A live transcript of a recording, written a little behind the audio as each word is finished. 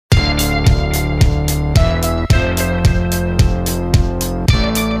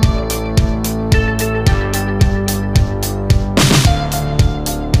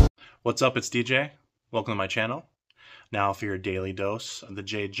What's up, it's DJ. Welcome to my channel. Now for your daily dose of the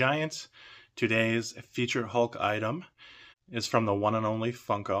Jade Giant. Today's featured Hulk item is from the one and only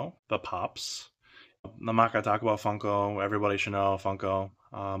Funko, the Pops. I'm not going to talk about Funko. Everybody should know Funko,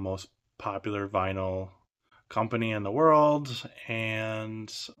 most popular vinyl company in the world.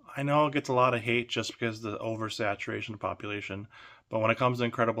 And I know it gets a lot of hate just because of the oversaturation of population. But when it comes to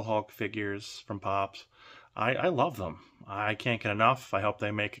Incredible Hulk figures from Pops, I love them. I can't get enough. I hope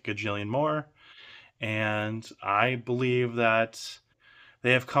they make a gajillion more. And I believe that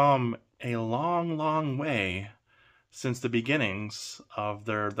they have come a long, long way since the beginnings of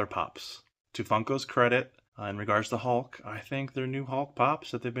their pops. To Funko's credit, in regards to Hulk, I think their new Hulk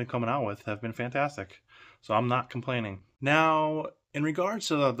pops that they've been coming out with have been fantastic. So I'm not complaining. Now, in regards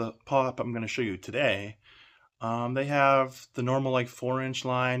to the pop I'm going to show you today, they have the normal like 4-inch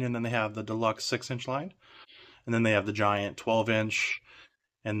line, and then they have the deluxe 6-inch line, and then they have the giant 12-inch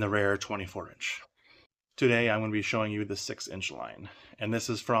and the rare 24-inch. Today I'm going to be showing you the 6-inch line, and this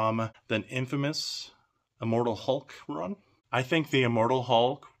is from the infamous Immortal Hulk run. I think the Immortal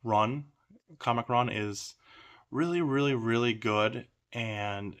Hulk run, comic run, is really, really, really good,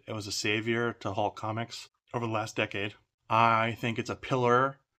 and it was a savior to Hulk comics over the last decade. I think it's a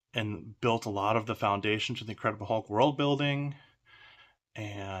pillar and built a lot of the foundation to the Incredible Hulk world building,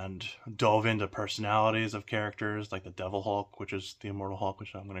 and dove into personalities of characters like the Devil Hulk, which is the Immortal Hulk,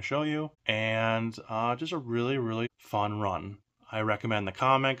 which I'm going to show you, and just a really, really fun run. I recommend the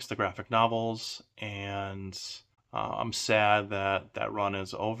comics, the graphic novels, and I'm sad that that run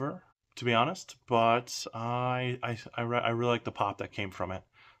is over, to be honest, but I really like the pop that came from it.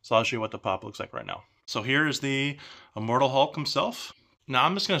 So I'll show you what the pop looks like right now. So here's the Immortal Hulk himself. Now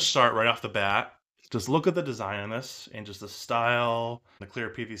I'm just going to start right off the bat. Just look at the design on this and just the style, the clear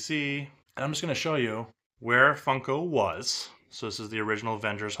PVC. And I'm just going to show you where Funko was. So this is the original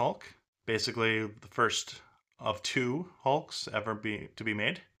Avengers Hulk. Basically the first of 2 Hulks ever to be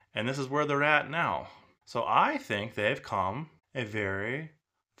made. And this is where they're at now. So I think they've come a very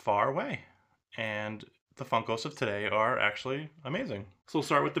far way. And the Funkos of today are actually amazing. So we'll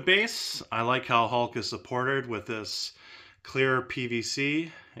start with the base. I like how Hulk is supported with this clear PVC,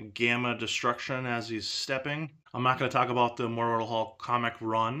 gamma destruction as he's stepping. I'm not going to talk about the Immortal Hulk comic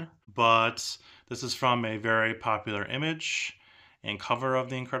run, but this is from a very popular image and cover of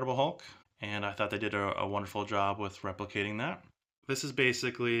the Incredible Hulk, and I thought they did a wonderful job with replicating that. This is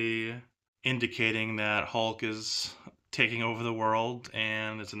basically indicating that Hulk is taking over the world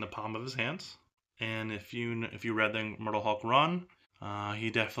and it's in the palm of his hands. And if you read the Immortal Hulk run,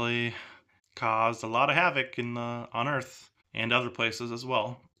 he definitely caused a lot of havoc on Earth and other places as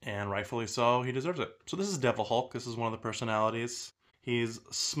well, and rightfully so. He deserves it. So this is Devil Hulk. This is one of the personalities. He's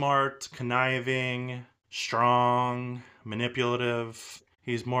smart, conniving, strong, manipulative.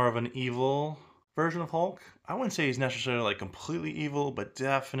 He's more of an evil version of Hulk. I wouldn't say he's necessarily like completely evil, but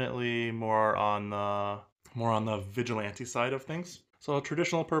definitely more on the vigilante side of things. So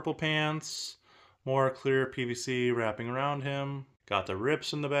traditional purple pants, more clear PVC wrapping around him. Got the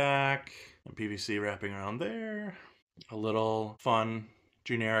rips in the back, and PVC wrapping around there. A little fun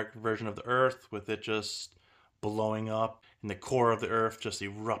generic version of the Earth with it just blowing up and the core of the Earth just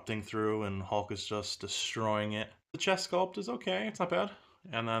erupting through, and Hulk is just destroying it. The chest sculpt is okay, it's not bad.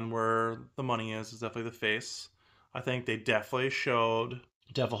 And then where the money is definitely the face. I think they definitely showed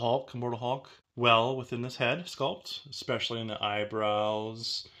Devil Hulk, Immortal Hulk, well within this head sculpt, especially in the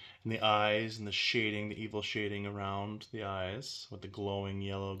eyebrows and the eyes and the shading, the evil shading around the eyes with the glowing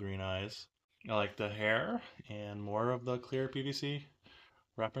yellow-green eyes. I like the hair and more of the clear PVC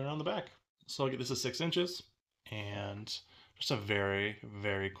wrapping around the back. So this is 6 inches and just a very,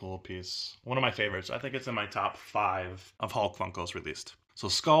 very cool piece. One of my favorites. I think it's in my top 5 of Hulk Funkos released. So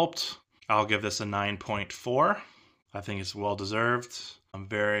sculpt, I'll give this a 9.4. I think it's well deserved. I'm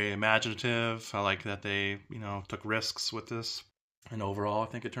very imaginative. I like that they, took risks with this. And overall, I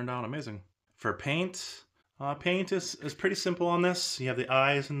think it turned out amazing. For paint, paint is pretty simple on this. You have the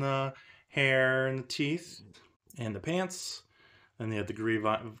eyes and the hair and the teeth and the pants. Then you have the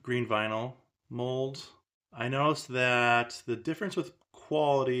green vinyl mold. I noticed that the difference with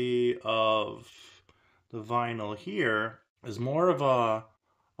quality of the vinyl here is more of a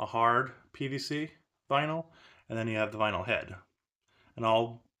hard PVC vinyl, and then you have the vinyl head. And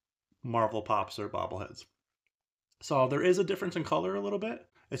all Marvel Pops are bobbleheads. So there is a difference in color a little bit.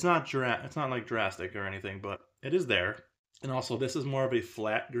 It's not like drastic or anything, but it is there. And also this is more of a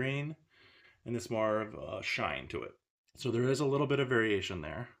flat green, and it's more of a shine to it. So there is a little bit of variation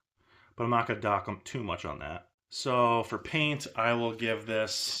there, but I'm not going to dock them too much on that. So for paint, I will give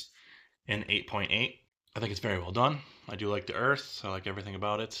this an 8.8. I think it's very well done. I do like the earth. I like everything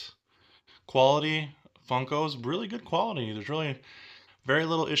about it. quality. Funko's really good quality. There's really very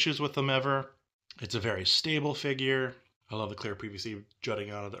little issues with them ever. It's a very stable figure. I love the clear PVC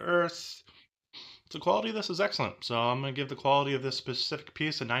jutting out of the earth. The quality of this is excellent. So I'm going to give the quality of this specific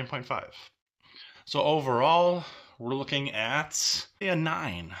piece a 9.5. So overall, we're looking at a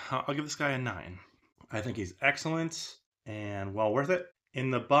 9. I'll give this guy a 9. I think he's excellent and well worth it.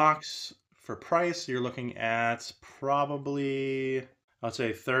 In the box for price, you're looking at probably, I'd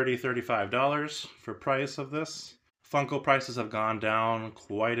say $30, $35 for price of this. Funko prices have gone down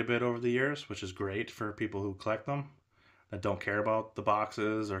quite a bit over the years, which is great for people who collect them, that don't care about the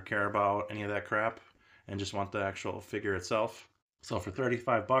boxes or care about any of that crap and just want the actual figure itself. So for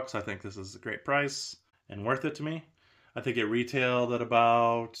 35 bucks, I think this is a great price and worth it to me. I think it retailed at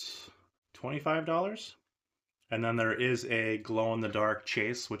about $25. And then there is a glow-in-the-dark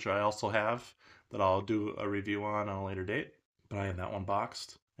chase, which I also have, that I'll do a review on a later date. But I have that one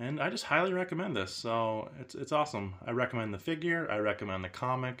boxed. And I just highly recommend this. So it's awesome. I recommend the figure, I recommend the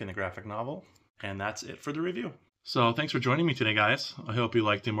comic and the graphic novel. And that's it for the review. So thanks for joining me today, guys. I hope you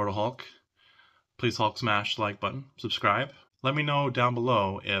liked the Immortal Hulk. Please Hulk smash the like button, subscribe. Let me know down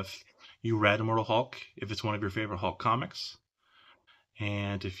below if you read Immortal Hulk, if it's one of your favorite Hulk comics.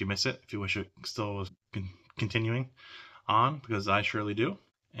 And if you miss it, if you wish it still was continuing on, because I surely do.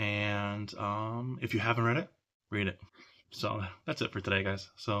 And if you haven't read it, read it. So that's it for today, guys.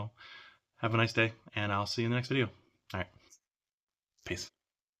 So have a nice day, and I'll see you in the next video. All right. Peace.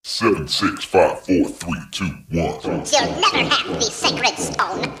 7, 6, 5, 4, 3, 2, 1. You'll never have the sacred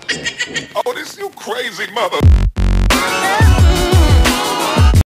stone. Oh, this you crazy mother.